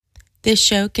This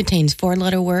show contains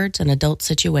 4-letter words and adult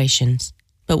situations.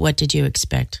 But what did you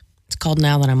expect? It's called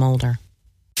Now That I'm Older.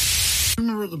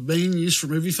 Remember what the main use for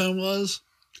movie phone was?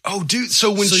 Oh, dude.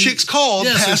 So when chicks called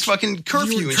past fucking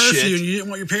curfew and shit. And you didn't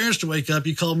want your parents to wake up,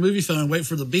 you called movie phone and wait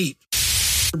for the beep.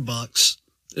 $100.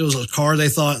 It was a car they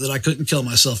thought that I couldn't kill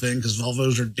myself in because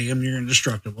Volvos are damn near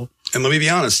indestructible. And let me be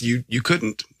honest, you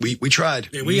couldn't. We tried.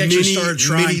 Yeah, we actually started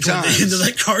trying toward the end of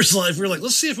that car's life. We were like,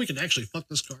 let's see if we can actually fuck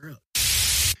this car up.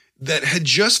 That had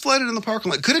just flooded in the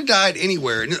parking lot, could have died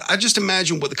anywhere. And I just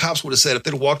imagine what the cops would have said if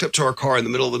they'd walked up to our car in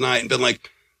the middle of the night and been like,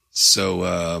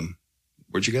 so,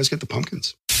 where'd you guys get the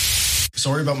pumpkins?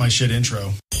 Sorry about my shit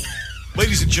intro.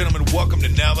 Ladies and gentlemen, welcome to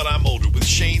Now That I'm Older with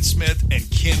Shane Smith and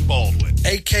Ken Baldwin.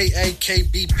 A.K.A.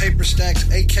 KB Paper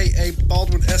Stacks, A.K.A.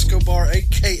 Baldwin Escobar,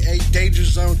 A.K.A. Danger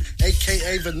Zone,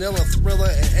 A.K.A. Vanilla Thriller,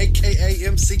 and A.K.A.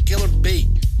 MC Killer B.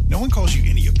 No one calls you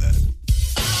any of that.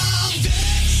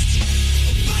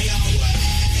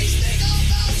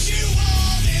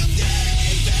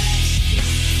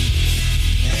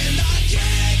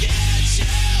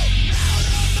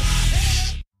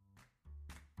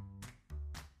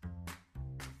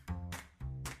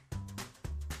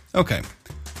 Okay,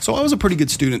 so I was a pretty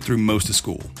good student through most of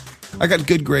school. I got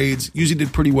good grades, usually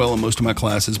did pretty well in most of my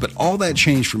classes, but all that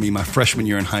changed for me my freshman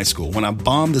year in high school when I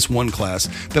bombed this one class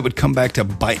that would come back to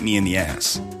bite me in the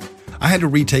ass. I had to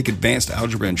retake advanced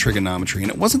algebra and trigonometry, and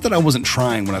it wasn't that I wasn't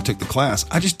trying when I took the class,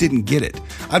 I just didn't get it.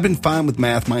 I'd been fine with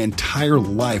math my entire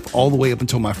life, all the way up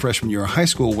until my freshman year of high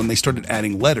school when they started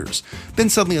adding letters. Then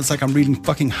suddenly it's like I'm reading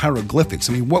fucking hieroglyphics.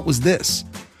 I mean, what was this?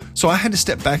 So I had to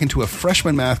step back into a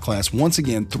freshman math class once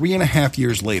again 3.5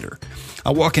 years later.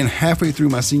 I walk in halfway through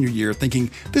my senior year thinking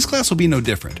this class will be no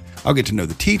different. I'll get to know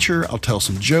the teacher, I'll tell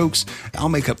some jokes, I'll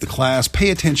make up the class, pay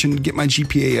attention, get my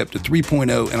GPA up to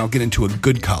 3.0, and I'll get into a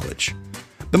good college.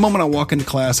 The moment I walk into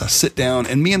class, I sit down,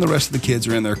 and me and the rest of the kids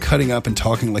are in there cutting up and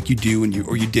talking like you do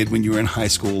or you did when you were in high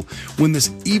school, when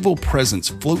this evil presence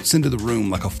floats into the room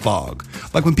like a fog.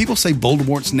 Like when people say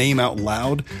Voldemort's name out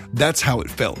loud, that's how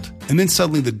it felt. And then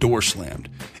suddenly the door slammed.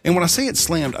 And when I say it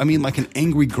slammed, I mean like an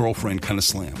angry girlfriend kind of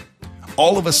slam.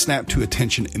 All of us snapped to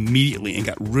attention immediately and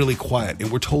got really quiet, and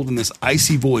we're told in this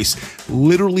icy voice,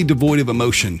 literally devoid of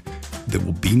emotion, there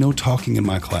will be no talking in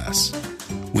my class.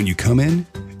 When you come in,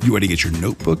 you are to get your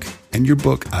notebook and your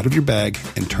book out of your bag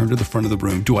and turn to the front of the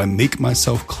room. Do I make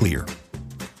myself clear?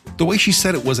 The way she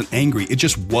said it wasn't angry, it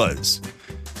just was.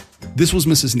 This was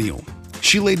Mrs. Neal.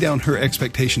 She laid down her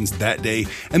expectations that day,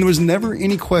 and there was never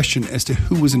any question as to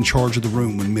who was in charge of the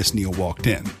room when Miss Neal walked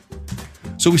in.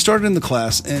 So we started in the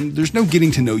class, and there's no getting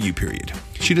to know you period.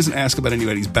 She doesn't ask about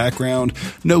anybody's background,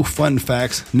 no fun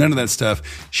facts, none of that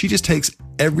stuff. She just takes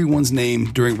everyone's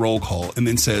name during roll call and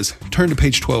then says, turn to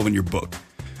page 12 in your book.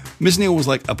 Ms. Neal was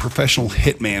like a professional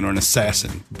hitman or an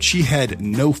assassin. She had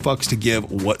no fucks to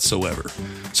give whatsoever.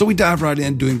 So we dive right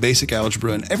in doing basic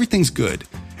algebra and everything's good.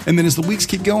 And then as the weeks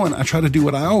keep going, I try to do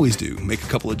what I always do. Make a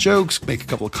couple of jokes, make a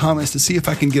couple of comments to see if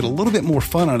I can get a little bit more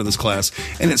fun out of this class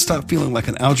and it stopped feeling like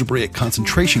an algebraic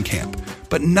concentration camp.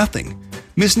 But nothing.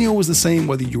 Miss Neal was the same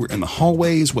whether you were in the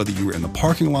hallways, whether you were in the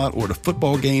parking lot or at a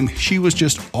football game. She was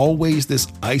just always this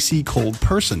icy cold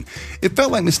person. It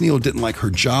felt like Miss Neal didn't like her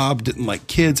job, didn't like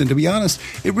kids, and to be honest,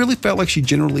 it really felt like she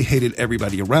generally hated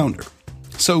everybody around her.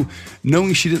 So,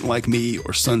 knowing she didn't like me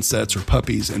or sunsets or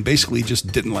puppies and basically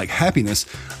just didn't like happiness,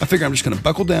 I figure I'm just going to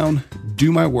buckle down,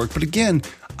 do my work, but again,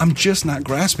 I'm just not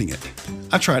grasping it.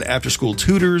 I tried after-school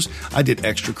tutors, I did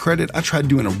extra credit, I tried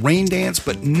doing a rain dance,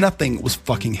 but nothing was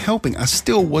fucking helping. I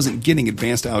still wasn't getting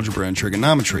advanced algebra and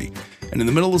trigonometry. And in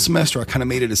the middle of the semester, I kind of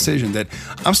made a decision that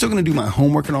I'm still going to do my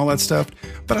homework and all that stuff,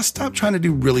 but I stopped trying to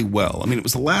do really well. I mean, it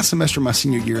was the last semester of my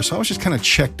senior year, so I was just kind of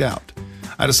checked out.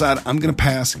 I decided I'm going to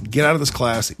pass, get out of this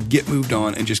class, get moved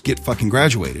on, and just get fucking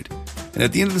graduated. And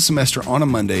at the end of the semester, on a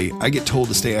Monday, I get told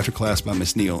to stay after class by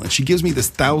Miss Neal, and she gives me this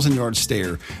 1,000-yard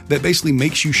stare that basically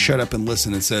makes you shut up and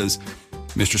listen and says,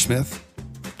 Mr. Smith,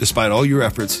 despite all your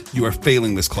efforts, you are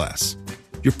failing this class.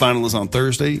 Your final is on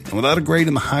Thursday, and without a grade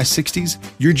in the high 60s,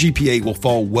 your GPA will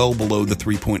fall well below the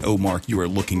 3.0 mark you are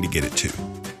looking to get it to.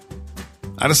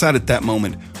 I decided at that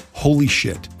moment, holy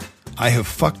shit, I have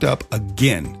fucked up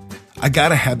again. I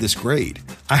gotta have this grade.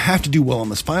 I have to do well on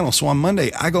this final, so on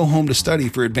Monday, I go home to study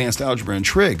for advanced algebra and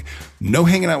trig. No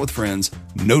hanging out with friends,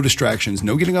 no distractions,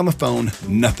 no getting on the phone,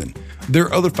 nothing. There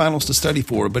are other finals to study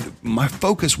for, but my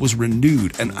focus was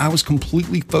renewed, and I was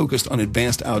completely focused on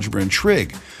advanced algebra and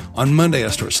trig. On Monday, I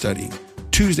start studying.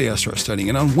 Tuesday, I start studying.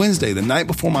 And on Wednesday, the night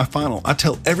before my final, I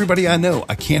tell everybody I know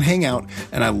I can't hang out,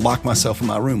 and I lock myself in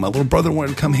my room. My little brother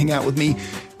wanted to come hang out with me.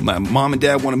 My mom and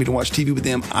dad wanted me to watch TV with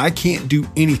them. I can't do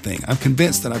anything. I'm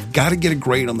convinced that I've got to get a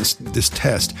grade on this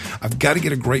test. I've got to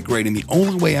get a great grade. And the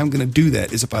only way I'm going to do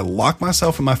that is if I lock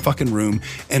myself in my fucking room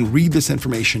and read this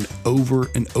information over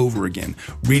and over again.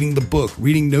 Reading the book,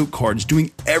 reading note cards,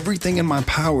 doing everything in my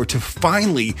power to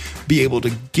finally be able to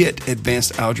get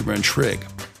advanced algebra and trig.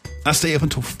 I stay up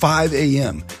until 5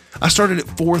 a.m. I started at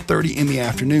 4:30 in the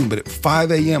afternoon, but at 5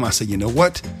 a.m. I said, you know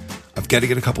what? I've got to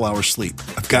get a couple hours sleep.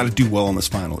 I've got to do well on this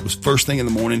final. It was first thing in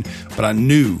the morning, but I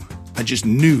just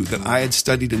knew that I had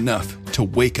studied enough to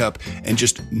wake up and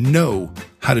just know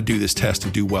how to do this test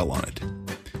and do well on it.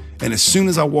 And as soon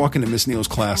as I walk into Miss Neal's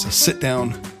class, I sit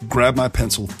down, grab my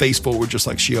pencil, face forward, just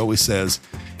like she always says.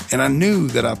 And I knew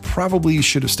that I probably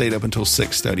should have stayed up until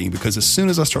 6 studying, because as soon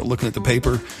as I start looking at the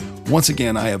paper, once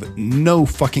again, I have no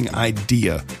fucking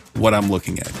idea what I'm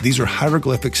looking at. These are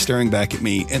hieroglyphics staring back at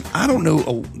me, and I don't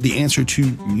know the answer to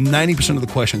 90% of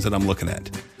the questions that I'm looking at.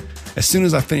 As soon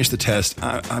as I finish the test,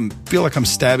 I feel like I'm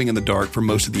stabbing in the dark for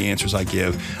most of the answers I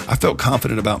give. I felt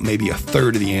confident about maybe a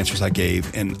third of the answers I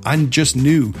gave, and I just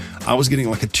knew I was getting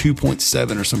like a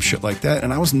 2.7 or some shit like that,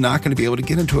 and I was not going to be able to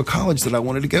get into a college that I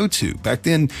wanted to go to. Back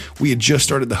then, we had just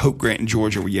started the Hope Grant in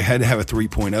Georgia, where you had to have a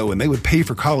 3.0, and they would pay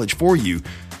for college for you.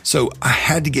 So I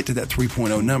had to get to that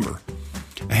 3.0 number.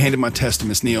 I handed my test to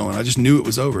Miss Neal, and I just knew it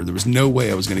was over. There was no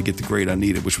way I was going to get the grade I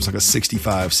needed, which was like a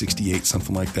 65, 68,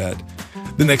 something like that.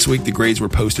 The next week, the grades were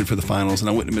posted for the finals, and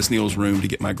I went to Miss Neal's room to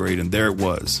get my grade, and there it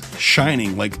was,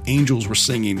 shining like angels were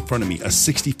singing in front of me, a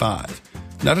 65.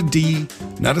 Not a D,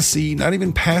 not a C, not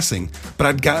even passing, but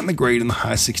I'd gotten the grade in the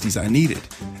high 60s I needed.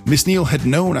 Miss Neal had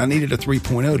known I needed a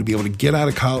 3.0 to be able to get out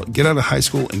of high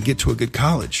school and get to a good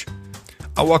college.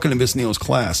 I walk into Miss Neal's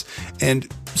class and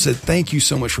said, thank you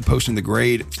so much for posting the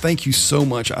grade. Thank you so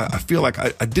much. I feel like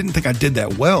I didn't think I did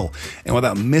that well. And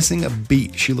without missing a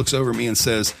beat, she looks over at me and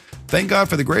says, thank God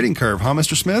for the grading curve, huh,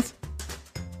 Mr. Smith?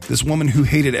 This woman who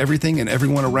hated everything and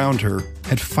everyone around her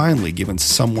had finally given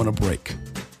someone a break.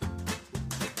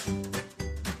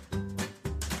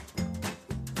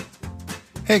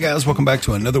 Hey guys, welcome back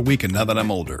to another week of Now That I'm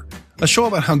Older, a show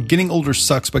about how getting older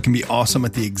sucks but can be awesome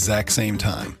at the exact same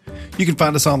time. You can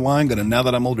find us online, go to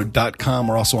nowthatimolder.com.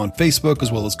 We're also on Facebook, as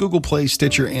well as Google Play,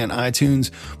 Stitcher, and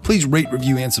iTunes. Please rate,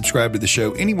 review, and subscribe to the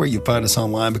show anywhere you find us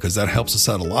online, because that helps us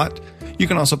out a lot. You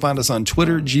can also find us on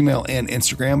Twitter, Gmail, and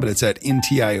Instagram, but it's at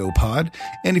NTIOPod.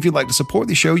 And if you'd like to support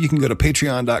the show, you can go to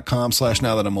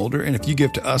patreon.com/nowthatimolder. And if you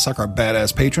give to us like our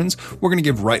badass patrons, we're going to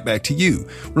give right back to you.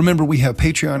 Remember, we have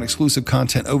Patreon exclusive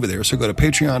content over there, so go to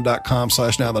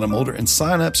patreon.com/nowthatimolder and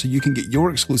sign up so you can get your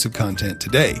exclusive content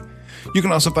today. You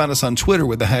can also find us on Twitter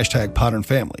with the hashtag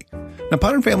PodernFamily. Now,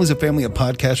 Podern Family is a family of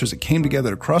podcasters that came together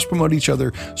to cross-promote each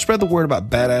other, spread the word about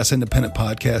badass independent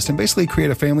podcasts, and basically create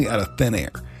a family out of thin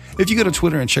air. If you go to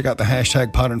Twitter and check out the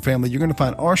hashtag Podern Family, you're going to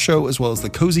find our show, as well as the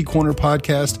Cozy Corner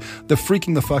podcast, the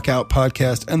Freaking the Fuck Out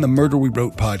podcast, and the Murder We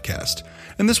Wrote podcast.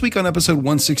 And this week on episode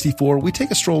 164, we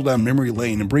take a stroll down memory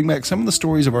lane and bring back some of the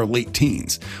stories of our late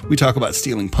teens. We talk about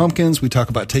stealing pumpkins, we talk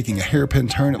about taking a hairpin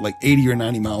turn at like 80 or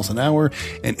 90 miles an hour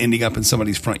and ending up in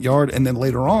somebody's front yard, and then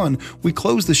later on, we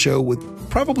close the show with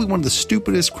probably one of the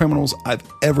stupidest criminals I've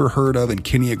ever heard of, and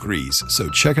Kenny agrees. So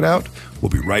check it out. We'll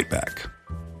be right back.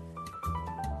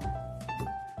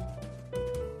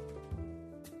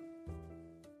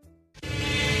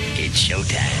 It's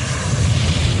showtime.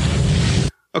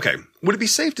 Okay, would it be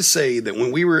safe to say that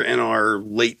when we were in our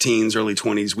late teens, early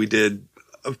 20s, we did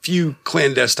a few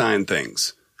clandestine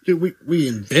things? Dude, we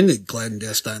invented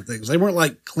clandestine things. They weren't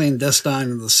like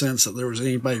clandestine in the sense that there was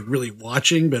anybody really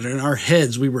watching, but in our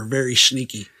heads, we were very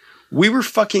sneaky. We were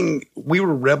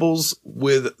rebels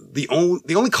with the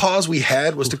only cause we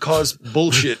had was to cause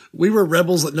bullshit. We were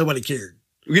rebels that nobody cared.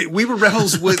 We were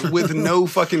rebels with no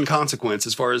fucking consequence,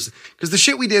 as far as, because the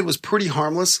shit we did was pretty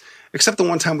harmless, except the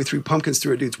one time we threw pumpkins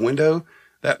through a dude's window.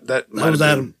 That was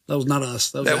Adam. That was not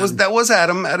us. That was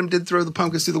Adam. Adam did throw the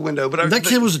pumpkins through the window, but that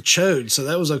kid was a chode, so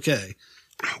that was okay.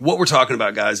 What we're talking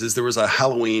about, guys, is there was a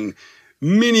Halloween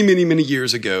many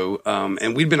years ago,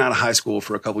 and we'd been out of high school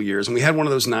for a couple years, and we had one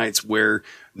of those nights where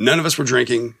none of us were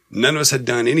drinking, none of us had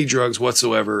done any drugs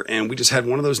whatsoever, and we just had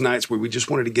one of those nights where we just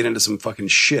wanted to get into some fucking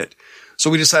shit. So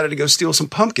we decided to go steal some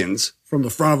pumpkins from the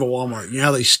front of a Walmart. You know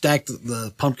how they stacked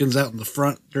the pumpkins out in the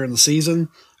front during the season?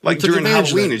 Like during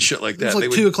Halloween and shit like that. It was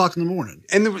like 2 o'clock in the morning.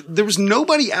 And there was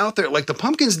nobody out there. Like, the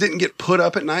pumpkins didn't get put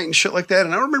up at night and shit like that.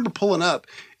 And I remember pulling up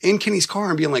in Kenny's car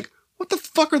and being like, what the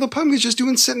fuck are the pumpkins just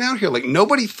doing sitting out here? Like,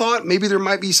 nobody thought maybe there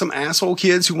might be some asshole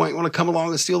kids who might want to come along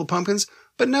and steal the pumpkins.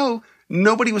 But no,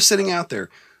 Nobody was sitting out there.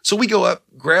 So we go up,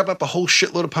 grab up a whole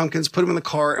shitload of pumpkins, put them in the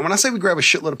car. And when I say we grab a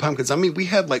shitload of pumpkins, I mean, we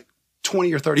had like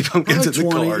 20 or 30 pumpkins in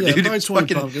the car. Yeah, dude. probably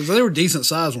 20 pumpkins. They were decent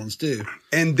sized ones too.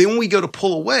 And then we go to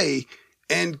pull away,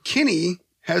 and Kenny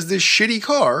has this shitty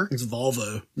car. It's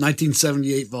Volvo,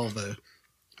 1978 Volvo.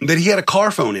 That he had a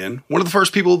car phone in. One of the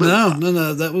first people that...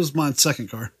 No. That was my second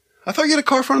car. I thought you had a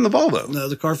car phone in the Volvo. No,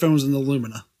 the car phone was in the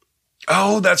Lumina.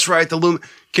 Oh, that's right.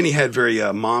 Kenny had very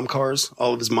mom cars.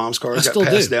 All of his mom's cars got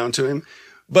passed down to him.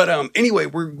 But anyway,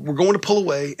 we're going to pull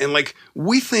away, and like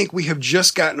we think we have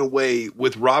just gotten away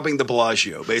with robbing the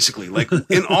Bellagio, basically. Like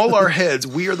in all our heads,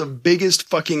 we are the biggest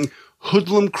fucking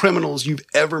hoodlum criminals you've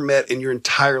ever met in your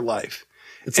entire life.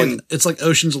 It's like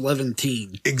Ocean's 11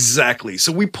 teen. Exactly.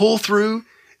 So we pull through,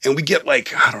 and we get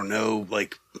like, I don't know,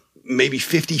 like maybe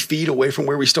 50 feet away from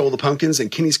where we stole the pumpkins, and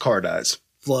Kenny's car dies.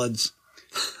 Floods.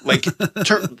 Like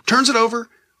turns it over,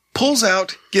 pulls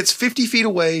out, gets 50 feet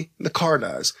away, the car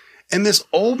dies. And this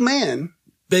old man,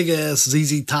 big ass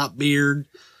ZZ Top beard.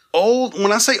 Old.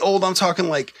 When I say old, I'm talking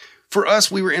like for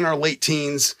us, we were in our late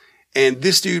teens, and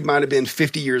this dude might have been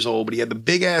 50 years old, but he had the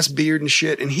big ass beard and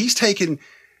shit. And he's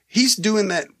doing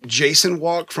that Jason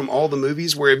walk from all the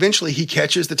movies where eventually he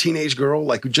catches the teenage girl,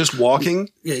 like just walking.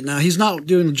 Yeah. Now he's not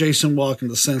doing the Jason walk in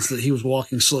the sense that he was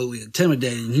walking slowly,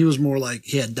 intimidating. He was more like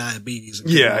he had diabetes.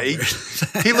 Yeah.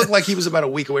 He looked like he was about a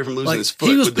week away from losing his foot.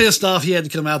 He was pissed off he had to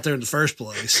come out there in the first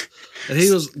place. And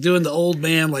he was doing the old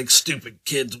man, like stupid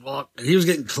kids walk. And he was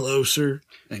getting closer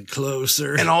and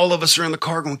closer. And all of us are in the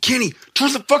car going, Kenny,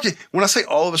 towards the fucking... When I say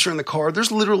all of us are in the car,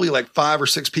 there's literally like 5 or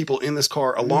 6 people in this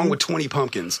car, along with 20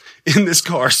 pumpkins in this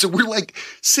car. So we're like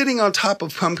sitting on top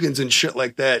of pumpkins and shit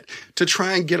like that to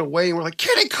try and get away. And we're like,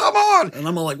 Kenny, come on. And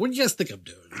I'm all like, what do you guys think I'm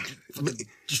doing?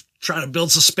 Just trying to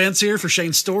build suspense here for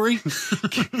Shane's story.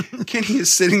 Kenny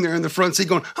is sitting there in the front seat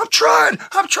going, I'm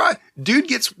trying. Dude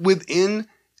gets within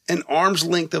an arm's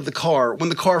length of the car when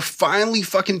the car finally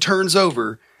fucking turns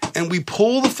over, and we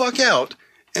pull the fuck out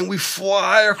and we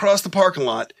fly across the parking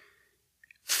lot.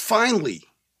 Finally,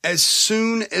 as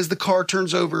soon as the car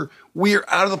turns over, we are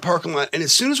out of the parking lot. And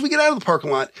as soon as we get out of the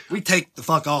parking lot, we take the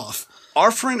fuck off.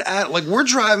 Our friend, we're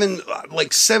driving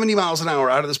like 70 miles an hour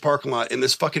out of this parking lot in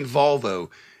this fucking Volvo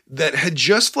that had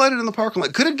just flooded in the parking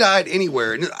lot. Could have died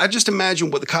anywhere. And I just imagine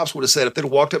what the cops would have said if they'd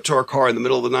walked up to our car in the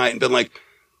middle of the night and been like,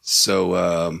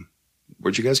 so,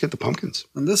 where'd you guys get the pumpkins?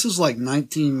 And this is like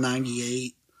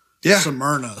 1998. Yeah.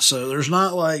 Smyrna. So there's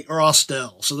not like, or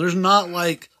Austell. So there's not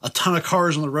like a ton of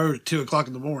cars on the road at 2:00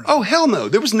 in the morning. Oh, hell no.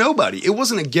 There was nobody. It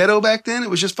wasn't a ghetto back then. It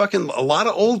was just fucking a lot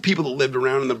of old people that lived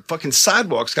around, and the fucking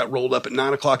sidewalks got rolled up at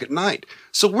 9:00 at night.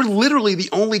 So we're literally the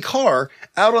only car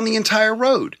out on the entire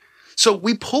road. So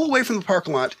we pull away from the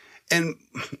parking lot, and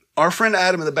our friend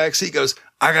Adam in the back seat goes,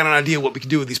 I got an idea what we could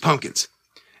do with these pumpkins.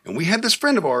 And we had this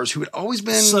friend of ours who had always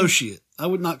been... Associate. I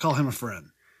would not call him a friend.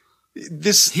 He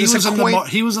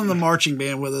was in the marching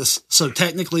band with us. So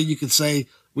technically you could say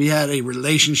we had a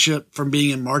relationship from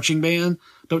being in marching band,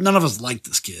 but none of us liked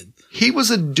this kid. He was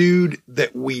a dude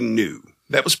that we knew.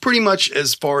 That was pretty much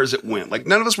as far as it went. Like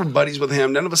none of us were buddies with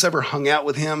him. None of us ever hung out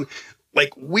with him.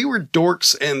 Like we were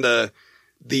dorks and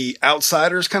the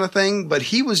outsiders kind of thing, but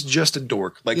he was just a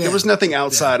dork. Like there was nothing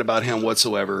outside about him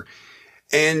whatsoever.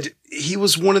 And he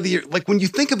was one of the, like when you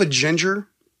think of a ginger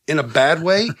in a bad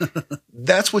way,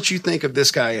 that's what you think of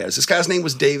this guy as. This guy's name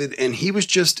was David, and he was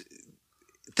just,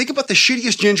 think about the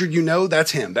shittiest ginger you know,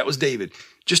 that's him. That was David.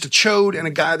 Just a chode and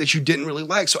a guy that you didn't really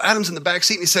like. So Adam's in the back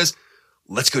seat and he says,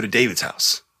 let's go to David's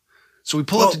house. So we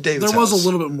pull up to David's house. There was a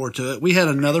little bit more to it. We had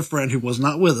another friend who was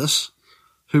not with us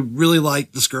who really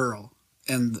liked this girl.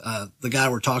 And the guy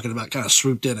we're talking about kind of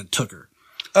swooped in and took her.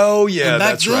 Oh, yeah, and back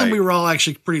that's then, right. We were all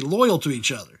actually pretty loyal to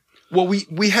each other. Well,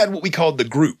 we had what we called the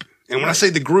group. And when I say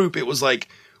the group, it was like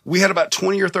we had about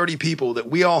 20 or 30 people that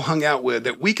we all hung out with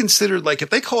that we considered like if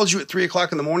they called you at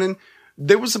 3:00 in the morning,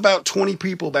 there was about 20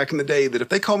 people back in the day that if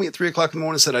they called me at 3:00 in the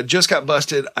morning and said, I just got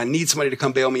busted, I need somebody to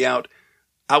come bail me out,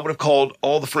 I would have called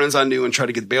all the friends I knew and tried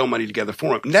to get bail money together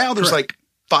for them. Now there's like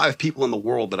 5 people in the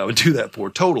world that I would do that for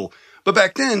total. But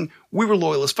back then, we were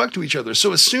loyal as fuck to each other.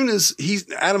 So as soon as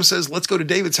Adam says, let's go to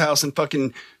David's house and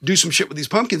fucking do some shit with these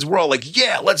pumpkins, we're all like,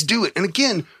 yeah, let's do it. And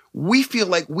again, we feel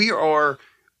like we are,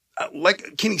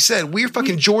 like Kenny said, we are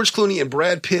fucking George Clooney and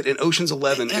Brad Pitt in Ocean's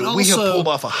 11, and also, we have pulled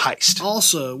off a heist.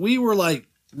 Also, we were like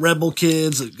rebel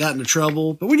kids that got into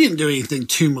trouble, but we didn't do anything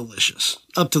too malicious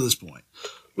up to this point.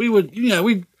 We would,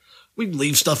 we'd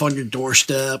leave stuff on your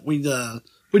doorstep. We'd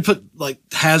We'd put like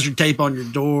hazard tape on your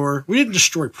door. We didn't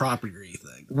destroy property or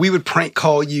anything. We would prank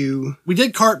call you. We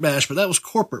did cart bash, but that was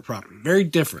corporate property. Very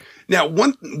different. Now,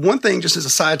 one thing, just as a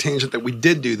side tangent that we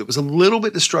did do that was a little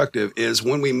bit destructive is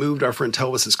when we moved our friend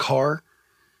Telvis's car,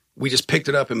 we just picked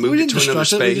it up and moved it to another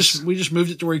space. We just moved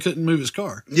it to where he couldn't move his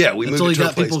car. Yeah, we moved it to a place. Until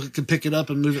he got people who could pick it up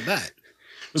and move it back.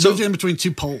 We moved it in between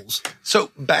two poles.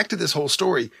 So back to this whole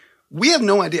story. We have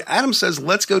no idea. Adam says,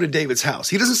 let's go to David's house.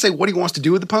 He doesn't say what he wants to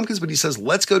do with the pumpkins, but he says,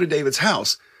 let's go to David's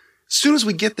house. As soon as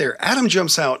we get there, Adam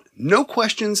jumps out, no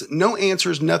questions, no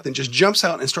answers, nothing, just jumps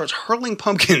out and starts hurling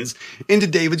pumpkins into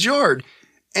David's yard.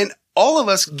 And all of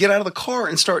us get out of the car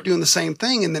and start doing the same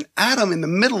thing. And then Adam, in the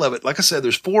middle of it, like I said,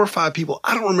 there's 4 or 5 people.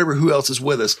 I don't remember who else is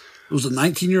with us. It was a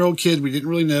 19-year-old kid. We didn't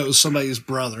really know. It was somebody's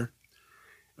brother.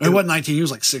 He wasn't 19. He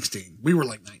was like 16. We were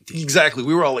like 19. Exactly.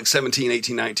 We were all like 17,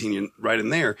 18, 19, right in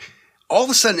there. All of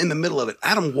a sudden, in the middle of it,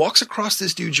 Adam walks across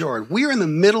this dude's yard. We are in the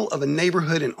middle of a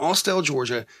neighborhood in Austell,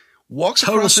 Georgia. Walks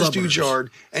across this dude's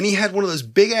yard, and he had one of those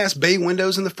big-ass bay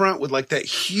windows in the front with like that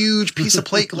huge piece of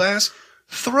plate glass.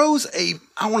 Throws a,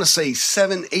 I want to say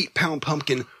 7-8 pound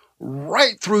pumpkin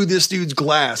right through this dude's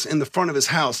glass in the front of his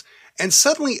house. And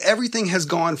suddenly everything has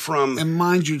gone from... And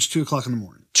mind you, it's 2 o'clock in the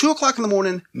morning. 2 o'clock in the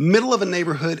morning, middle of a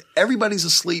neighborhood. Everybody's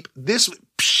asleep. This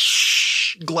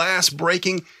glass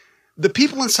breaking. The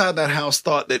people inside that house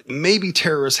thought that maybe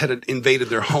terrorists had invaded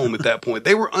their home at that point.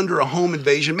 They were under a home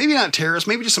invasion. Maybe not terrorists,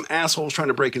 maybe just some assholes trying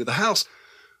to break into the house.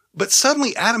 But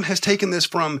suddenly Adam has taken this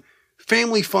from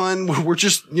family fun where we're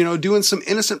just, doing some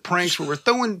innocent pranks where we're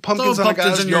throwing pumpkins on a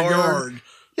guy's yard.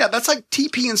 Yeah, that's like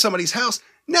TP in somebody's house.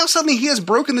 Now suddenly he has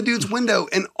broken the dude's window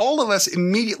and all of us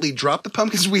immediately drop the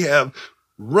pumpkins we have,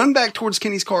 run back towards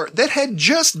Kenny's car that had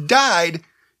just died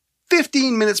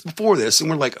 15 minutes before this, and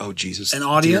we're like, oh, Jesus. An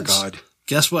audience, dear God.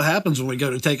 Guess what happens when we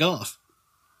go to take off?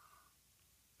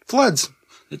 Floods.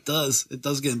 It does. It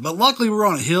does get in. But luckily we're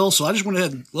on a hill, so I just went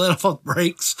ahead and let off the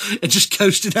brakes and just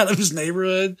coasted out of his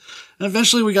neighborhood. And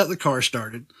eventually we got the car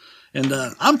started. And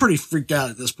I'm pretty freaked out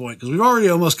at this point because we've already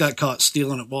almost got caught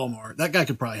stealing at Walmart. That guy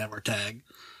could probably have our tag.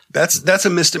 That's a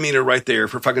misdemeanor right there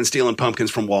for fucking stealing pumpkins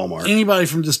from Walmart. Anybody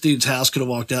from this dude's house could have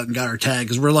walked out and got our tag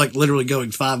because we're like literally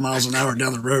going 5 miles an hour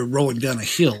down the road, rolling down a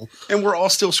hill. And we're all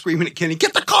still screaming at Kenny,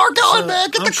 get the car going, man,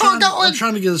 get the car going. I'm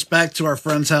trying to get us back to our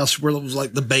friend's house where it was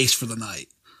like the base for the night.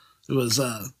 It was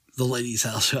the lady's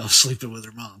house who I was sleeping with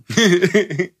her mom.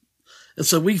 And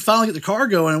so we finally get the car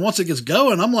going, and once it gets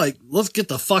going, I'm like, let's get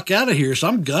the fuck out of here. So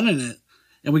I'm gunning it.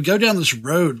 And we go down this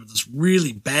road with this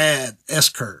really bad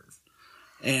S-curve.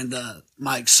 And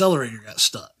my accelerator got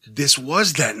stuck. This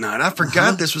was that night. I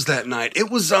forgot this was that night. It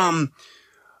was,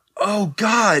 oh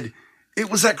God. It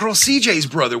was that girl CJ's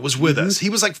brother was with us. He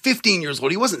was like 15 years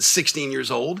old. He wasn't 16 years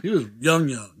old. He was young.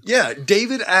 Yeah.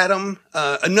 David, Adam,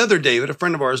 another David, a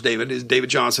friend of ours, David, is David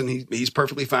Johnson. He's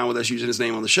perfectly fine with us using his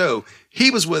name on the show. He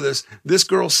was with us. This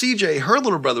girl, CJ, her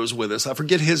little brother was with us. I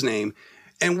forget his name.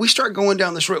 And we start going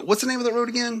down this road. What's the name of that road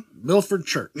again? Milford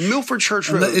Church. Milford Church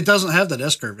Road. It doesn't have that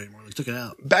S-curve anymore. They took it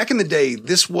out. Back in the day,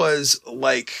 this was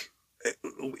like...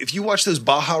 If you watch those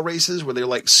Baja races where they're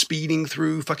like speeding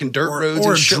through fucking dirt roads or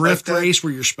and a shit drift like that. race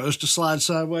where you're supposed to slide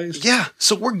sideways. Yeah.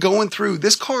 So we're going through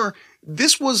this car.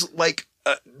 This was like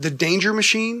the danger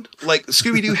machine. Like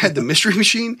Scooby-Doo had the mystery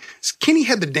machine. Kenny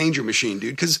had the danger machine,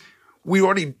 dude. Cause we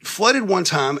already flooded one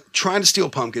time trying to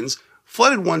steal pumpkins,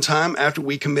 flooded one time after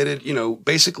we committed,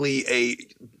 basically a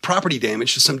property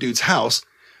damage to some dude's house.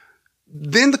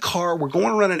 Then the car, we're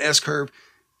going around an S-curve.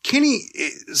 Kenny,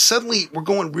 suddenly we're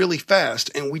going really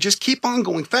fast and we just keep on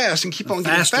going fast and keep on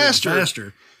getting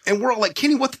faster. And we're all like,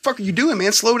 Kenny, what the fuck are you doing,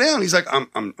 man? Slow down. He's like,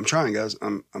 I'm trying, guys.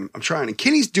 I'm trying. And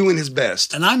Kenny's doing his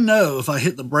best. And I know if I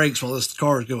hit the brakes while this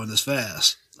car is going this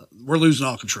fast, we're losing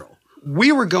all control.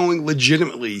 We were going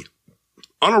legitimately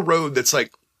on a road that's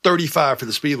like 35 for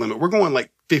the speed limit. We're going like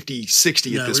 50,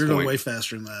 60 at this point. We were going way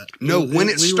faster than that. No, when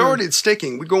it started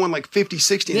sticking, we're going like 50,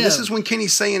 60. And this is when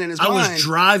Kenny's saying in his mind. I was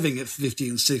driving at 50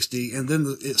 and 60, and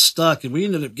then it stuck, and we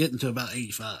ended up getting to about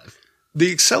 85.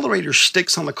 The accelerator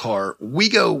sticks on the car. We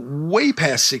go way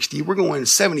past 60. We're going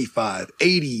 75,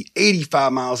 80,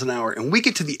 85 miles an hour. And we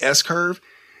get to the S-curve,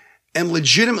 and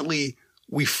legitimately,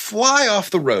 we fly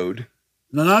off the road.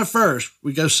 No, not at first.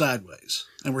 We go sideways,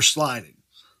 and we're sliding.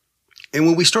 And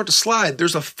when we start to slide,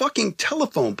 there's a fucking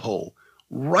telephone pole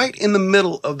right in the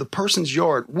middle of the person's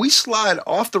yard. We slide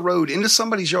off the road into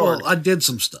somebody's yard. Well, I did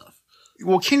some stuff.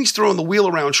 Well, Kenny's throwing the wheel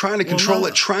around, trying to control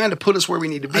it, trying to put us where we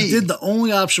need to be. I did the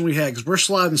only option we had because we're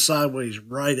sliding sideways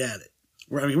right at it.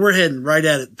 We're heading right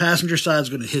at it. The passenger side's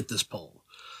going to hit this pole.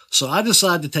 So I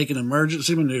decided to take an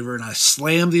emergency maneuver, and I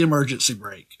slammed the emergency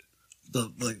brake.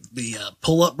 the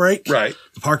pull-up brake, right,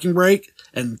 the parking brake,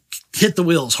 and hit the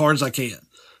wheel as hard as I can.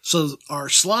 So our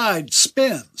slide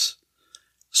spins.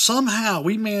 Somehow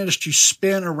we managed to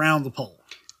spin around the pole.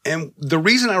 And the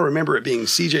reason I remember it being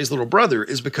CJ's little brother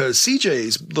is because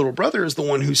CJ's little brother is the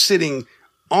one who's sitting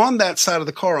on that side of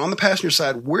the car, on the passenger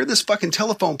side, where this fucking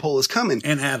telephone pole is coming.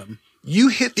 And Adam. You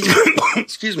hit the,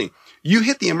 excuse me, you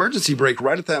hit the emergency brake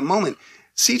right at that moment.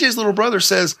 CJ's little brother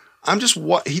says,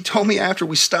 he told me after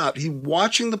we stopped, he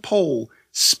watching the pole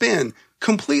spin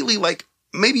completely like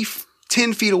maybe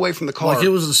 10 feet away from the car. Like it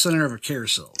was the center of a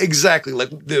carousel. Exactly. Like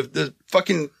the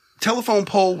fucking telephone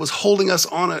pole was holding us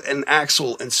on an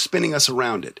axle and spinning us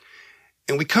around it.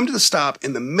 And we come to the stop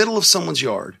in the middle of someone's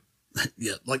yard.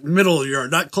 Yeah, like middle of the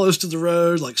yard, not close to the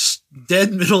road, like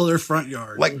dead middle of their front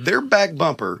yard. Like their back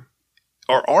bumper,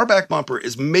 or our back bumper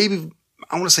is maybe,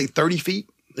 I want to say 30 feet.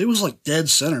 It was like dead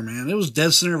center, man. It was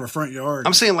dead center of our front yard.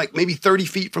 I'm saying like maybe 30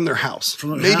 feet from their house.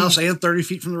 From their house and 30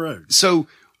 feet from the road. So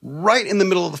right in the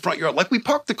middle of the front yard, like we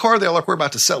parked the car there like we're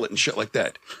about to sell it and shit like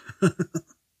that.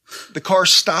 The car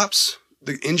stops,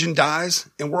 the engine dies,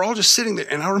 and we're all just sitting there.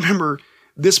 And I remember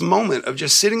this moment of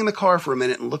just sitting in the car for a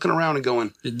minute and looking around and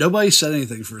going, nobody said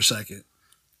anything for a second.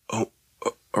 Oh,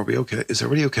 are we okay? Is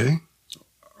everybody okay?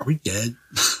 Are we dead?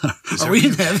 Are we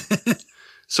in heaven?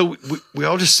 So we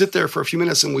all just sit there for a few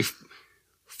minutes and we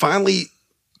finally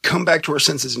come back to our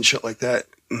senses and shit like that.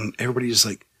 And everybody just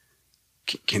like,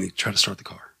 can he try to start the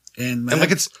car? And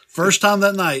like it's first time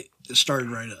that night, it started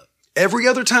right up. Every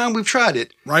other time we've tried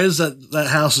it. Right as that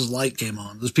house's light came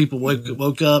on, those people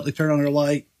woke up, they turn on their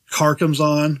light, car comes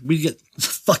on, we get the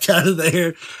fuck out of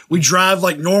there. We drive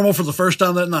like normal for the first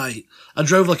time that night. I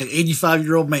drove like an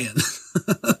 85-year-old man.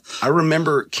 I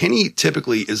remember Kenny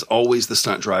typically is always the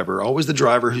stunt driver, always the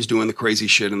driver who's doing the crazy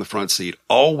shit in the front seat,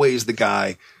 always the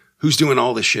guy who's doing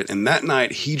all this shit. And that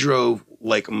night he drove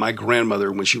like my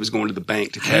grandmother when she was going to the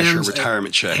bank to cash her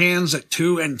retirement check. Hands at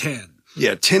 2 and 10.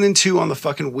 Yeah, 10 and 2 on the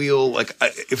fucking wheel. Like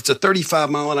if it's a 35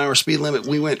 mile an hour speed limit,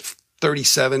 we went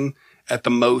 37 at the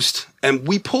most. And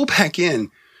we pull back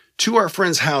in to our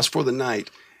friend's house for the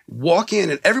night, walk in,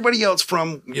 and everybody else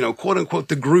from, quote unquote,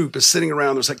 the group is sitting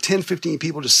around. There's like 10, 15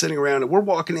 people just sitting around, and we're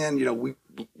walking in,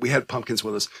 we had pumpkins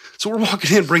with us. So we're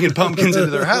walking in, bringing pumpkins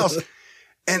into their house.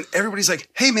 And everybody's like,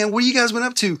 hey man, what are you guys been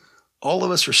up to? All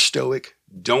of us are stoic,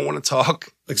 don't want to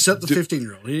talk. Except the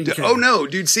 15-year-old. He didn't care. Oh no,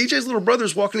 dude. CJ's little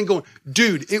brother's walking in going,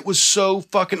 dude, it was so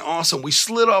fucking awesome. We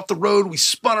slid off the road. We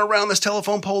spun around this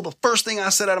telephone pole. The first thing I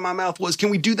said out of my mouth was, can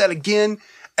we do that again?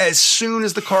 As soon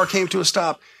as the car came to a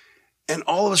stop. And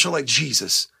all of us are like,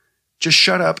 Jesus, just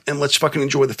shut up and let's fucking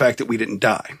enjoy the fact that we didn't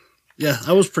die. Yeah,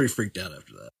 I was pretty freaked out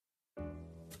after that.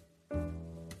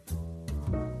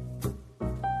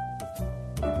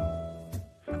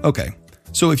 Okay.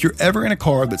 So if you're ever in a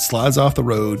car that slides off the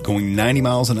road going 90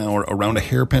 miles an hour around a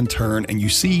hairpin turn and you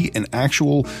see an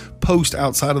actual post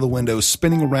outside of the window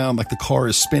spinning around like the car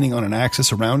is spinning on an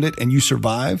axis around it and you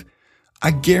survive,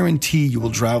 I guarantee you will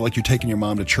drive like you're taking your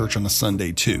mom to church on a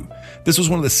Sunday too. This was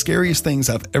one of the scariest things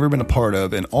I've ever been a part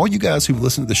of, and all you guys who've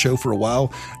listened to the show for a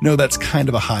while know that's kind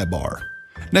of a high bar.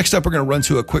 Next up, we're going to run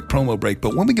to a quick promo break,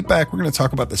 but when we get back, we're going to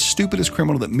talk about the stupidest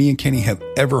criminal that me and Kenny have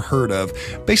ever heard of,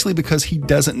 basically because he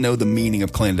doesn't know the meaning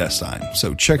of clandestine.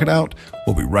 So check it out.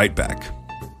 We'll be right back.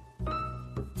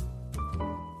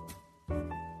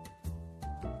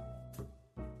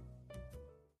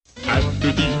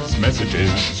 After these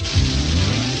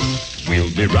messages,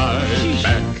 we'll be right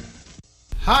back.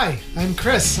 Hi, I'm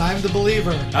Chris. I'm the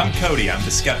believer. I'm Cody. I'm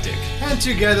the skeptic. And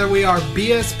together we are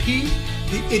BSP,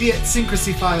 the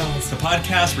Idiosyncrasy Files. The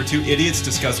podcast where two idiots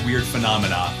discuss weird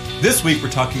phenomena. This week we're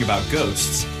talking about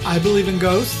ghosts. I believe in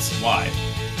ghosts. Why?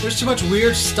 There's too much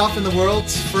weird stuff in the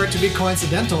world for it to be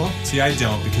coincidental. See, I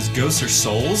don't, because ghosts are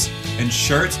souls, and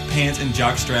shirts, pants, and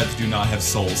jockstraps do not have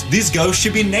souls. These ghosts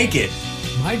should be naked.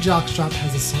 My jockstrap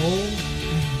has a soul.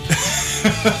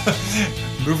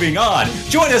 Moving on.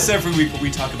 Join us every week where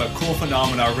we talk about cool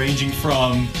phenomena ranging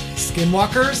from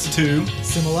skinwalkers to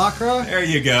simulacra. There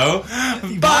you go.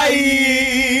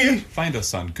 Bye! Find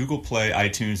us on Google Play,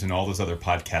 iTunes, and all those other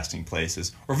podcasting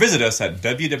places. Or visit us at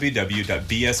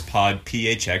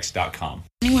www.bspodphx.com.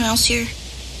 Anyone else here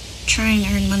trying to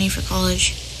earn money for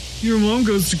college? Your mom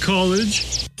goes to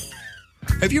college.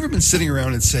 Have you ever been sitting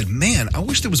around and said, man, I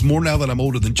wish there was more now that I'm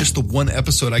older than just the one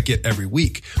episode I get every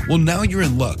week? Well, now you're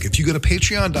in luck. If you go to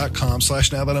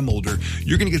patreon.com/nowthatimolder,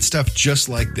 you're going to get stuff just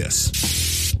like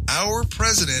this. Our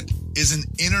president is an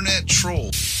internet troll.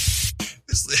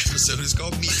 This episode is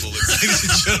called Meat Bullets, ladies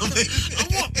and gentlemen. I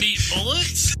want meat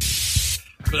bullets.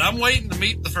 But I'm waiting to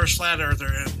meet the first flat earther,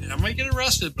 and I might get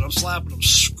arrested, but I'm slapping him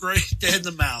straight dead in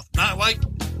the mouth. Not like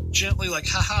gently, like,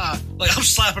 haha. Like, I'm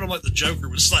slapping him like the Joker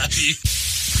would slap you.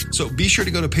 So be sure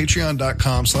to go to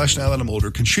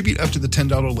patreon.com/nowthatimolder, contribute up to the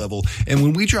 $10 level, and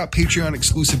when we drop Patreon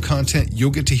exclusive content,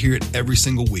 you'll get to hear it every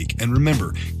single week. And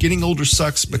remember, getting older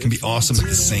sucks, but can be awesome at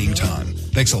the same time.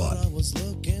 Thanks a lot.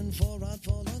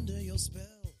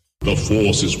 The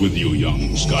Force is with you,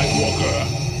 young Skywalker.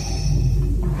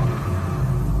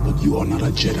 But you are not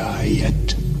a Jedi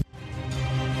yet.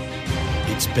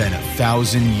 It's been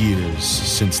 1,000 years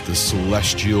since the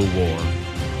Celestial War,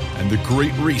 and the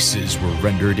great races were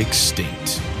rendered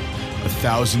extinct.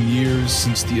 1,000 years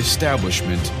since the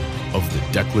establishment of the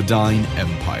Decladine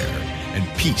Empire, and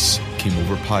peace came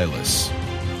over Pylus.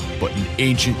 But an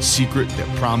ancient secret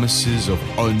that promises of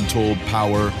untold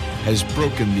power has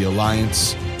broken the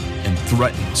Alliance and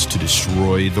threatens to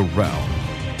destroy the realm.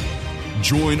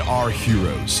 Join our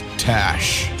heroes,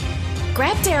 Tash.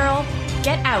 Grab Daryl,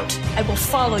 get out. I will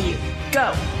follow you.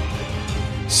 Go.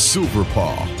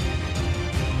 Silverpaw.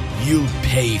 You'll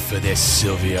pay for this,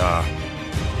 Sylvia.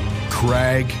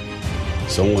 Crag.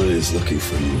 Someone is looking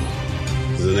for you.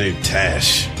 Does the name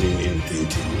Tash mean anything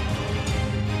to you?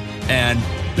 And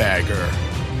Bagger.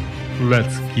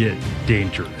 Let's get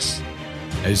dangerous.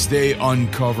 As they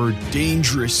uncover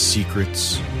dangerous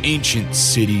secrets, ancient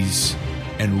cities,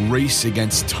 and race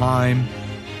against time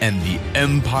and the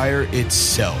Empire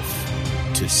itself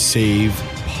to save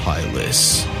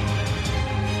Pylus.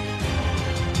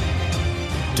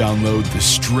 Download The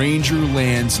Stranger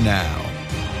Lands now,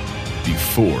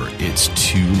 before it's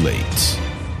too late.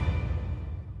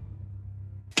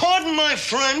 Pardon my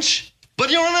French, but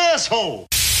you're an asshole.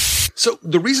 So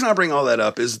the reason I bring all that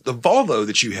up is the Volvo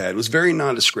that you had was very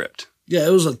nondescript. Yeah,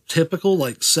 it was a typical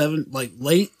late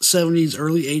 70s,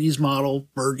 early 80s model,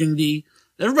 burgundy.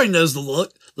 Everybody knows the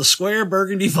look. The square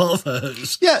burgundy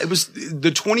Volvos. Yeah, it was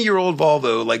the 20-year-old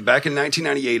Volvo, like back in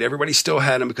 1998. Everybody still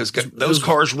had them because those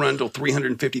cars run till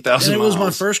 350,000 miles. It was my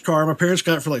first car. My parents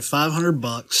got it for like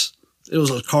 $500. It was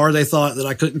a car they thought that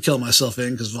I couldn't kill myself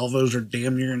in because Volvos are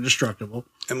damn near indestructible.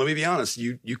 And let me be honest,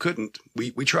 you couldn't.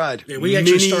 We tried. Yeah, we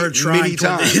actually started trying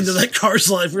toward the end of that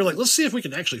car's life. We were like, let's see if we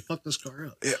can actually fuck this car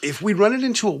up. If we run it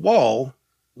into a wall,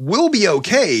 we'll be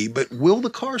okay, but will the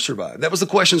car survive? That was the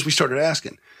questions we started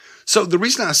asking. So the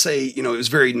reason I say, it was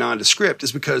very nondescript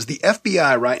is because the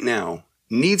FBI right now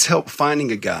needs help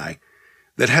finding a guy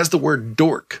that has the word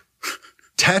dork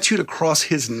tattooed across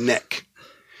his neck.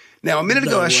 Now, a minute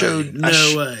ago, I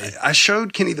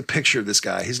showed Kenny the picture of this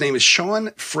guy. His name is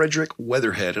Sean Frederick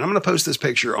Weatherhead, and I'm going to post this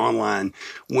picture online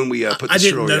when we put the story up. I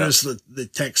didn't notice the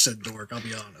text said dork, I'll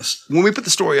be honest. When we put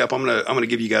the story up, I'm going to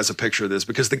give you guys a picture of this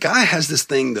because the guy has this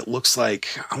thing that looks like,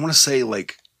 I want to say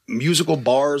like musical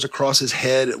bars across his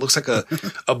head. It looks like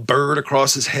a bird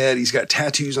across his head. He's got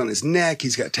tattoos on his neck.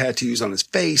 He's got tattoos on his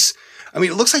face. I mean,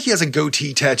 it looks like he has a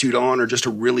goatee tattooed on or just a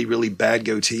really, really bad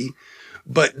goatee.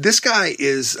 But this guy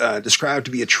is described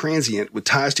to be a transient with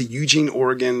ties to Eugene,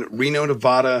 Oregon, Reno,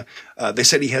 Nevada. They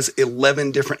said he has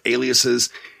 11 different aliases.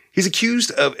 He's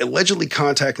accused of allegedly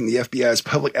contacting the FBI's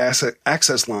public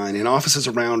access line in offices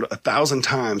around 1,000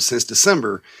 times since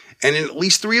December, and in at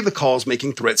least 3 of the calls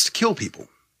making threats to kill people.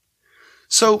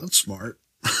 So that's smart.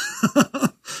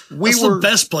 That's the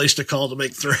best place to call to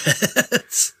make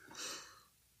threats.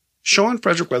 Sean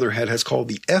Frederick Weatherhead has called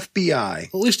the FBI.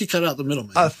 At least he cut out the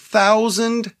middleman.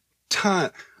 1,000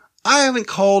 times. I haven't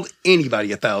called anybody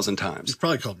 1,000 times. He's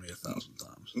probably called me 1,000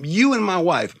 times. You and my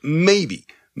wife, maybe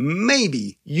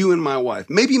you and my wife,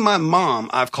 maybe my mom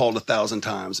I've called 1,000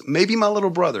 times, maybe my little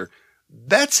brother.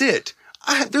 That's it.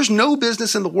 There's no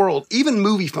business in the world, even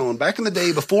Movie Phone, back in the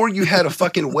day before you had a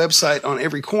fucking website on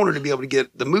every corner to be able to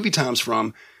get the movie times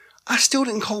from. I still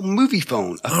didn't call Movie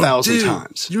Phone 1,000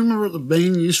 times. Do you remember what the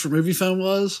main use for Movie Phone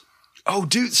was? Oh,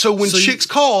 dude. So when chicks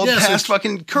called past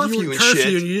fucking curfew and shit.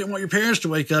 And you didn't want your parents to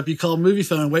wake up, you called Movie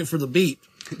Phone and wait for the beep.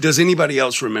 Does anybody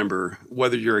else remember,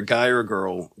 whether you're a guy or a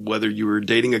girl, whether you were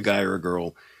dating a guy or a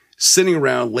girl, sitting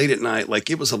around late at night, like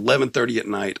it was 11:30 at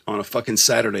night on a fucking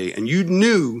Saturday, and you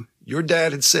knew your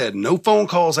dad had said no phone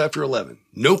calls after 11.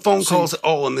 No phone calls at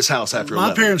all in this house after 11.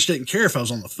 My parents didn't care if I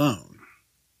was on the phone.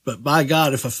 But by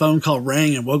God, if a phone call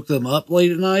rang and woke them up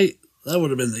late at night, that would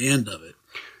have been the end of it.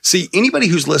 See, anybody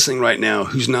who's listening right now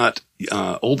who's not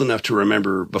old enough to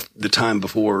remember the time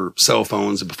before cell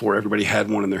phones and before everybody had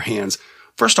one in their hands,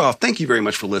 first off, thank you very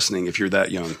much for listening if you're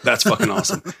that young. That's fucking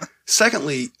awesome.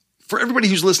 Secondly, for everybody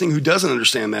who's listening who doesn't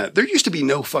understand that, there used to be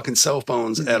no fucking cell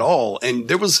phones at all. And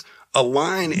there was a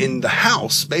line in the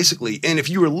house, basically. And if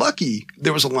you were lucky,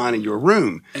 there was a line in your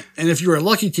room. And if you were a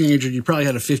lucky teenager, you probably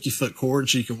had a 50-foot cord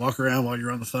so you could walk around while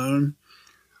you're on the phone.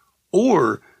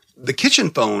 Or the kitchen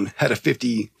phone had a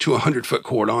 50 to 100 foot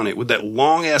cord on it with that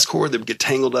long ass cord that would get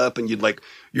tangled up, and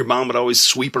your mom would always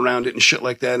sweep around it and shit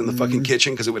like that in the fucking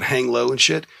kitchen because it would hang low and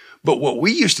shit. But what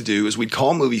we used to do is we'd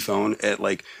call movie phone at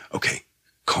like, okay,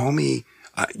 call me.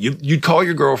 You'd call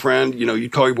your girlfriend,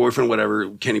 you'd call your boyfriend,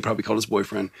 whatever. Kenny probably called his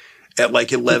boyfriend at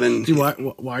like 11. Dude,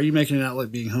 why are you making it out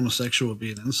like being homosexual would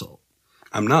be an insult?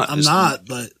 I'm not.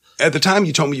 But at the time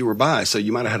you told me you were bi, so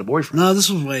you might have had a boyfriend. No, this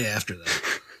was way after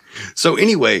that. So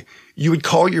anyway, you would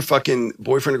call your fucking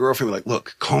boyfriend or girlfriend and be like,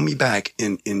 look, call me back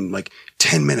in like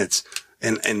 10 minutes.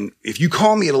 And if you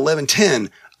call me at 11:10,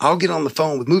 I'll get on the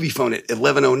phone with movie phone at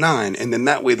 11:09. And then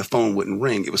that way the phone wouldn't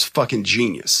ring. It was fucking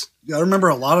genius. Yeah, I remember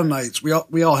a lot of nights we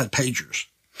all had pagers.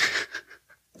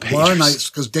 A lot of nights,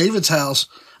 because David's house,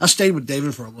 I stayed with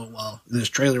David for a little while in his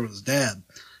trailer with his dad,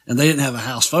 and they didn't have a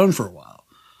house phone for a while.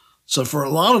 So for a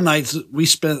lot of nights, we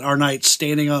spent our nights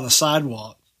standing on a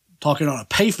sidewalk talking on a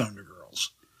payphone to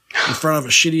girls in front of a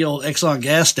shitty old Exxon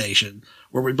gas station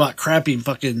where we bought crappy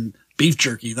fucking beef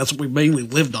jerky. That's what we mainly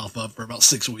lived off of for about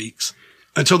 6 weeks.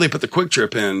 Until they put the Quick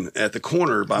Trip in at the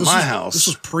corner by my house. This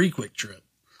was pre-Quick Trip.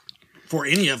 For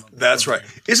any of them. That's right.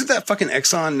 Isn't that fucking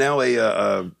Exxon now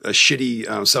a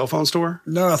shitty cell phone store?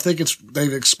 No, I think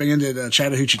they've expanded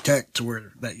Chattahoochee Tech to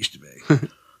where that used to be.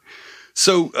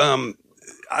 So,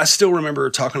 I still remember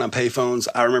talking on payphones.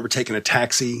 I remember taking a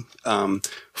taxi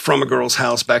from a girl's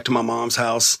house back to my mom's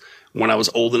house when I was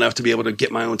old enough to be able to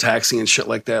get my own taxi and shit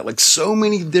like that. Like, so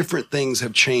many different things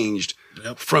have changed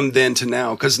from then to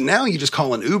now. Because now you just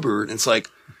call an Uber and it's like,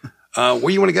 where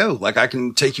you want to go? Like, I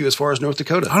can take you as far as North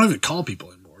Dakota. I don't even call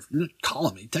people anymore. If you're not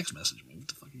calling me, text message me. What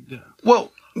the fuck are you doing?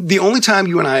 Well, the only time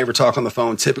you and I ever talk on the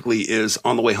phone typically is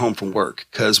on the way home from work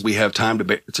because we have time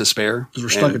to spare. Because we're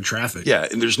stuck in traffic. Yeah,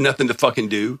 and there's nothing to fucking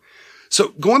do. So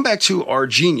going back to our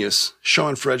genius,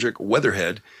 Sean Frederick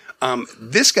Weatherhead,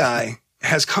 this guy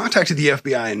has contacted the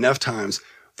FBI enough times.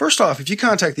 First off, if you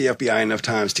contact the FBI enough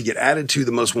times to get added to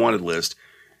the most wanted list,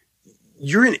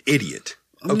 you're an idiot.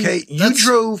 Okay, you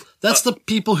drove. That's the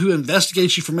people who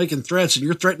investigate you for making threats, and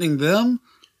you're threatening them.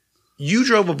 You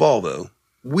drove a Volvo.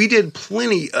 We did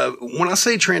plenty of. When I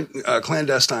say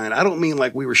clandestine, I don't mean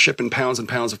like we were shipping pounds and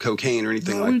pounds of cocaine or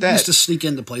anything like that. We used to sneak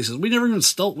into places. We never even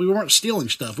stole. We weren't stealing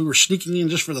stuff. We were sneaking in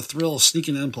just for the thrill of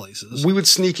sneaking in places. We would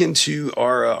sneak into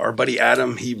our buddy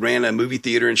Adam. He ran a movie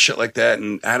theater and shit like that,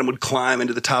 and Adam would climb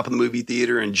into the top of the movie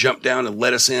theater and jump down and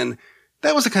let us in.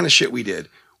 That was the kind of shit we did.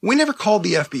 We never called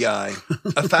the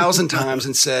FBI 1,000 times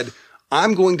and said,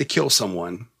 I'm going to kill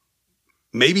someone.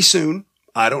 Maybe soon.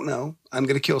 I don't know. I'm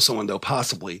going to kill someone though,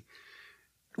 possibly.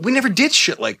 We never did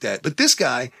shit like that. But this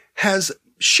guy has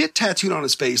shit tattooed on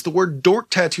his face, the word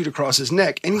dork tattooed across his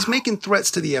neck, and he's making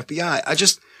threats to the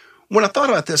FBI. When I thought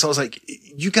about this, I was like,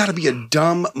 you got to be a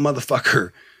dumb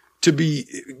motherfucker to be,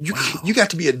 you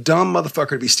got to be a dumb motherfucker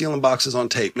to be stealing boxes on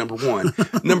tape, number one.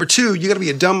 Number two, you got to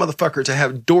be a dumb motherfucker to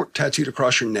have dork tattooed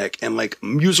across your neck and like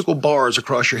musical bars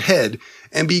across your head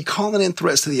and be calling in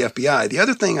threats to the FBI. The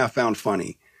other thing I found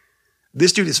funny,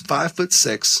 this dude is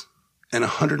 5'6" and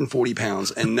 140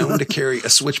 pounds and known to carry a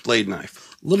switchblade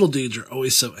knife. Little dudes are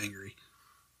always so angry.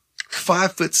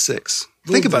 5'6".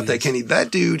 Think about that, Kenny. That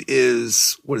dude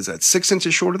is, 6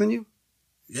 inches shorter than you?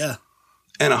 Yeah.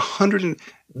 And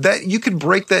that you could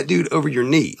break that dude over your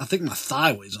knee. I think my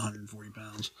thigh weighs 140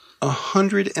 pounds.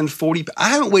 140. I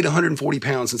haven't weighed 140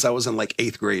 pounds since I was in like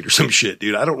 8th grade or some shit,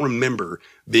 dude. I don't remember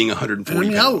being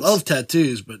 140 pounds. I love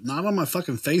tattoos, but not on my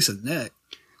fucking face and neck.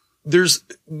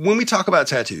 When we talk about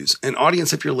tattoos, an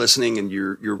audience, if you're listening and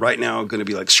you're right now going to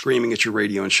be like screaming at your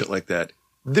radio and shit like that,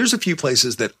 there's a few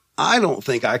places that I don't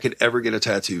think I could ever get a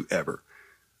tattoo ever.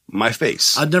 My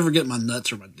face. I'd never get my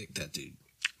nuts or my dick tattooed.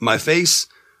 My face,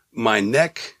 my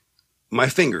neck, my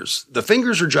fingers. The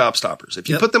fingers are job stoppers. If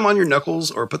you put them on your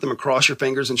knuckles or put them across your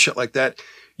fingers and shit like that,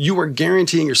 you are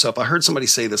guaranteeing yourself. I heard somebody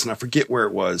say this and I forget where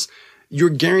it was. You're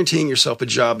guaranteeing yourself a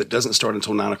job that doesn't start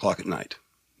until 9:00 at night.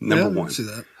 Number one. I see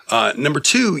that. Number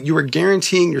two, you are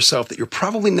guaranteeing yourself that you're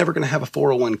probably never going to have a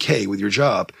 401k with your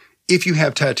job if you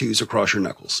have tattoos across your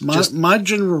knuckles. My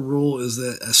general rule is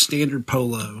that a standard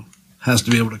polo has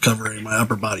to be able to cover any of my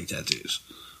upper body tattoos.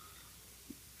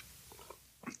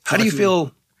 How do you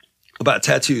feel about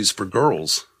tattoos for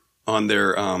girls on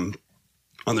their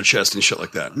chest and shit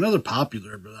like that? I know they're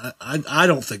popular, but I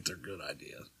don't think they're a good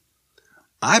idea.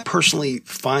 I personally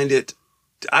find it,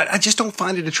 I just don't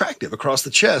find it attractive across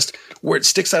the chest where it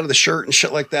sticks out of the shirt and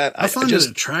shit like that. I find it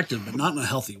attractive, but not in a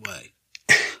healthy way.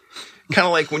 Kind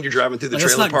of like when you're driving through the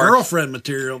trailer park. It's not girlfriend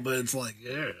material, but it's like,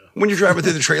 yeah. When you're driving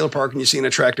through the trailer park and you see an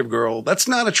attractive girl, that's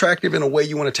not attractive in a way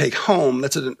you want to take home.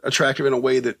 That's attractive in a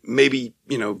way that maybe,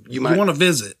 you might. You want to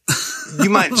visit. you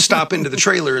might stop into the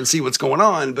trailer and see what's going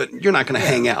on, but you're not going to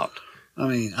hang out. I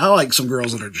mean, I like some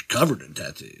girls that are just covered in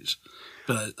tattoos.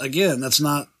 But again, that's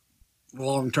not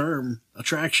long-term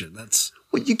attraction.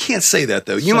 Well, you can't say that,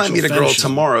 though. You might meet a girl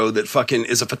tomorrow that fucking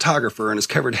is a photographer and is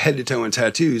covered head to toe in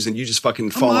tattoos, and you just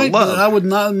fucking fall in love. I would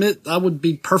not admit, I would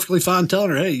be perfectly fine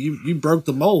telling her, hey, you broke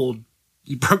the mold.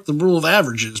 You broke the rule of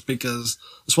averages because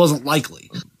this wasn't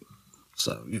likely.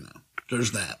 So,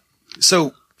 there's that.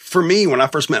 So, for me, when I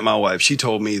first met my wife, she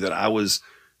told me that I was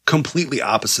completely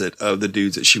opposite of the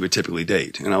dudes that she would typically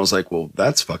date. And I was like, well,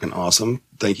 that's fucking awesome.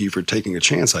 Thank you for taking a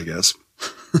chance, I guess.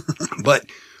 But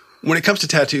when it comes to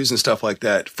tattoos and stuff like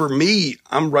that, for me,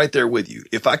 I'm right there with you.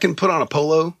 If I can put on a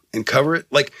polo and cover it,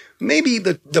 like maybe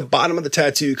the bottom of the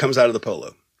tattoo comes out of the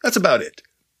polo. That's about it.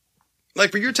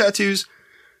 Like for your tattoos,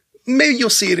 maybe you'll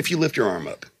see it if you lift your arm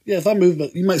up. Yeah, if I move,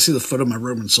 but you might see the foot of my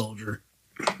Roman soldier.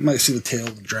 You might see the tail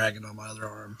of the dragon on my other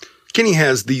arm. Kenny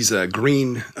has these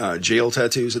green jail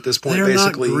tattoos at this point. They're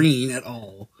basically not green at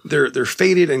all. They're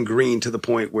faded and green to the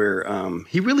point where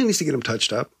he really needs to get them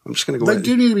touched up. I'm just going to go ahead. They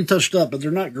do need to be touched up, but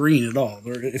they're not green at all.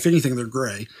 If anything, they're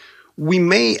gray. We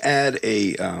may add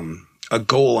a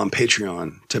goal on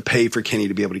Patreon to pay for Kenny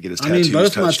to be able to get his tattoos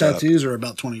touched up. Both my tattoos are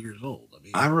about 20 years old.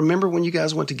 I remember when you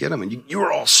guys went to get them, and you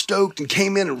were all stoked and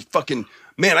came in and fucking,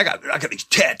 man, I got these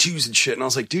tattoos and shit. And I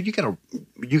was like, dude, you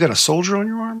got a soldier on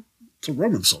your arm? It's a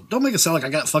Roman soldier. Don't make it sound like I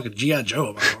got fucking G.I. Joe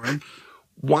on my arm.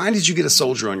 Why did you get a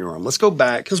soldier on your arm? Let's go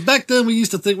back. Because back then we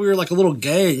used to think we were like a little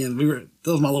gang, and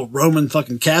that was my little Roman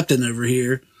fucking captain over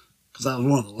here, because I was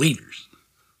one of the leaders.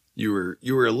 You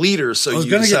were a leader, so you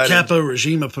decided. I was going to get Capo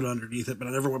Regina put underneath it, but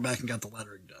I never went back and got the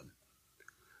lettering done.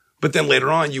 But then later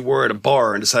on, you were at a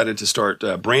bar and decided to start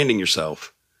branding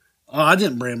yourself. Oh, I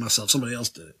didn't brand myself. Somebody else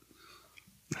did it.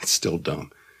 That's still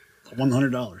dumb.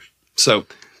 $100. So,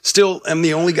 still am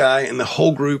the only guy in the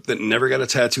whole group that never got a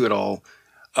tattoo at all.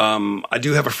 I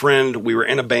do have a friend. We were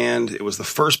in a band. It was the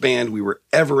first band we were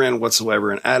ever in whatsoever.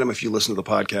 And Adam, if you listen to the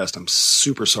podcast, I'm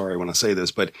super sorry when I say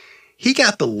this, but he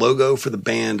got the logo for the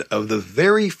band of the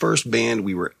very first band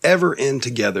we were ever in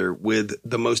together with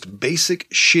the most basic,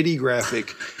 shitty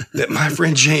graphic that my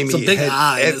friend Jamie had. It's a big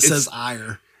eye. It says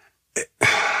ire.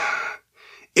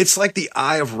 It's like the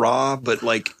Eye of Ra, but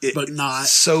not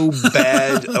so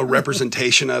bad a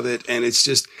representation of it. And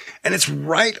it's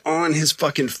right on his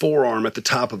fucking forearm at the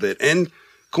top of it. And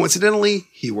coincidentally,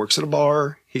 he works at a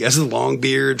bar. He has a long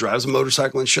beard, drives a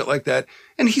motorcycle and shit like that.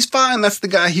 And he's fine. That's the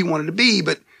guy he wanted to be.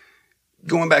 But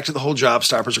going back to the whole job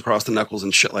stoppers across the knuckles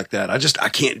and shit like that, I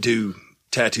can't do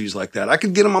tattoos like that. I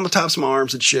could get them on the tops of my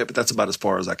arms and shit, but that's about as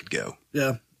far as I could go.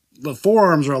 Yeah. The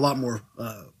forearms are a lot more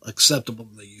acceptable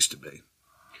than they used to be.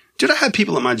 Dude, I had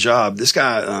people at my job. This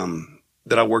guy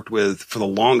that I worked with for the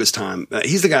longest time,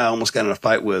 he's the guy I almost got in a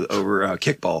fight with over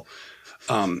kickball.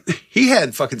 He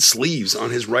had fucking sleeves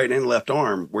on his right and left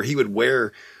arm where he would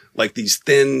wear like these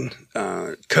thin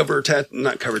not cover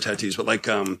tattoos, but like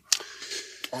arm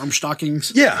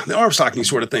stockings. Yeah, the arm stocking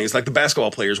sort of things, like the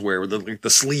basketball players wear with the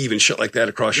sleeve and shit like that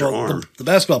across your arm. The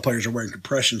basketball players are wearing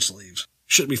compression sleeves.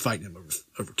 Shouldn't be fighting him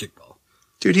over kickball.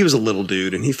 Dude, he was a little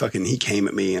dude, and he came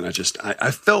at me, and I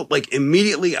felt like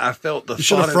immediately I felt the. You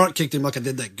should have front kicked him like I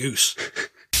did that goose.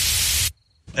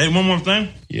 Hey, one more thing.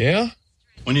 Yeah?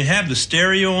 When you have the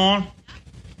stereo on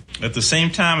at the same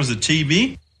time as the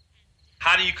TV,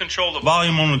 how do you control the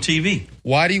volume on the TV?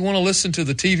 Why do you want to listen to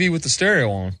the TV with the stereo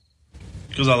on?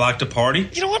 Because I like to party.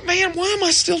 You know what, man? Why am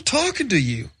I still talking to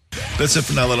you? That's it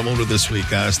for Now That I'm Older this week,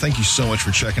 guys. Thank you so much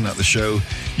for checking out the show.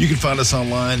 You can find us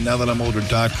online,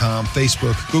 nowthatimolder.com,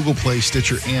 Facebook, Google Play,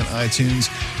 Stitcher, and iTunes.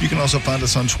 You can also find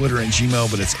us on Twitter and Gmail,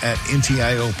 but it's at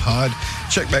NTIOpod.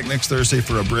 Check back next Thursday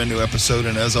for a brand new episode.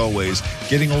 And as always,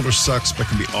 getting older sucks, but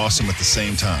can be awesome at the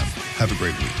same time. Have a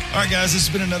great week. All right, guys, this has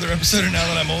been another episode of Now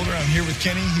That I'm Older. I'm here with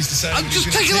Kenny. He's decided I'm just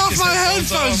taking off my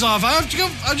headphones off. I have to go.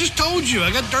 I just told you.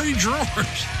 I got dirty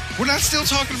drawers. We're not still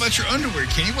talking about your underwear,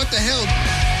 Kenny. What the hell?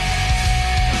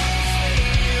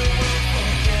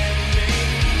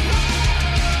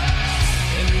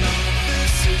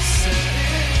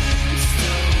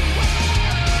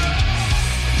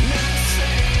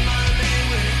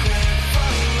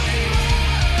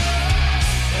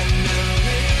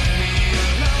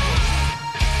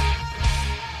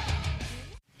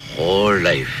 Whole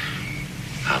life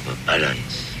have a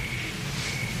balance.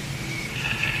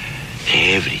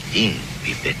 Everything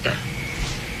be better.